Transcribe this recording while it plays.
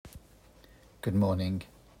Good morning.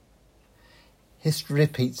 History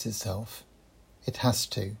repeats itself. It has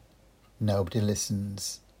to. Nobody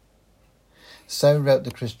listens. So wrote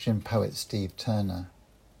the Christian poet Steve Turner.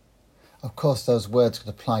 Of course, those words could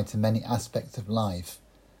apply to many aspects of life,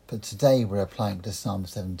 but today we're applying to Psalm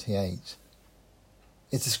 78.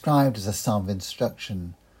 It's described as a psalm of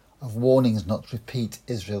instruction, of warnings not to repeat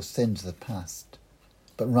Israel's sins of the past,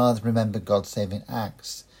 but rather remember God's saving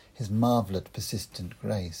acts, his marvellous persistent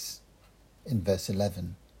grace. In verse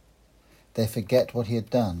 11, they forget what he had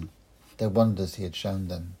done, the wonders he had shown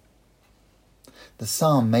them. The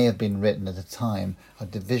psalm may have been written at a time of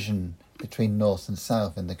division between north and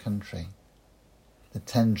south in the country. The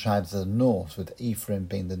 10 tribes of the north, with Ephraim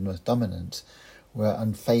being the most dominant, were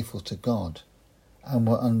unfaithful to God and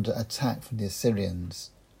were under attack from the Assyrians.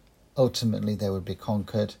 Ultimately they would be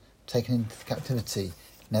conquered, taken into captivity,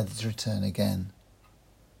 never to return again.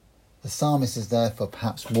 The psalmist is therefore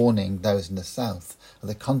perhaps warning those in the south of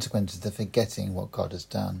the consequences of forgetting what God has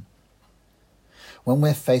done. When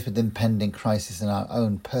we're faced with impending crisis in our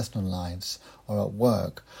own personal lives or at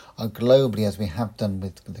work, or globally as we have done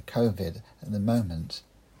with the COVID at the moment,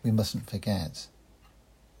 we mustn't forget.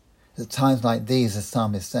 At times like these, the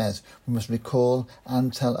psalmist says, we must recall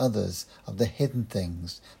and tell others of the hidden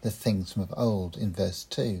things, the things from of old, in verse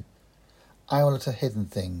 2. I will utter hidden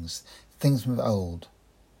things, things from of old,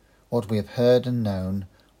 what we have heard and known,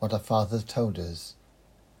 what our fathers told us.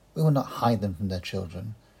 We will not hide them from their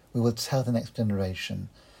children. We will tell the next generation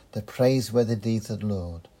the praiseworthy deeds of the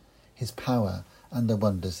Lord, his power and the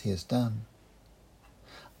wonders he has done.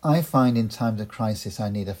 I find in times of crisis I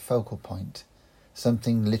need a focal point,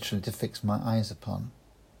 something literally to fix my eyes upon.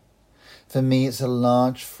 For me it's a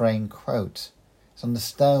large frame quote. It's on the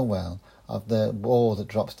stairwell of the wall that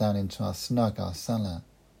drops down into our snug, our cellar.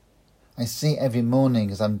 I see it every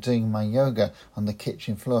morning as I'm doing my yoga on the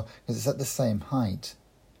kitchen floor because it's at the same height.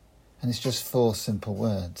 And it's just 4 simple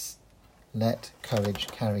words. Let courage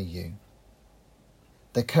carry you.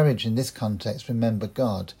 The courage in this context, remember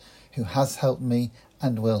God, who has helped me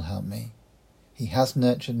and will help me. He has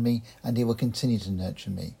nurtured me and he will continue to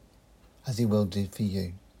nurture me, as he will do for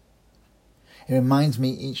you. It reminds me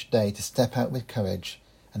each day to step out with courage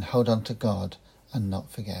and hold on to God and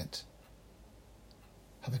not forget.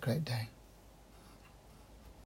 Have a great day.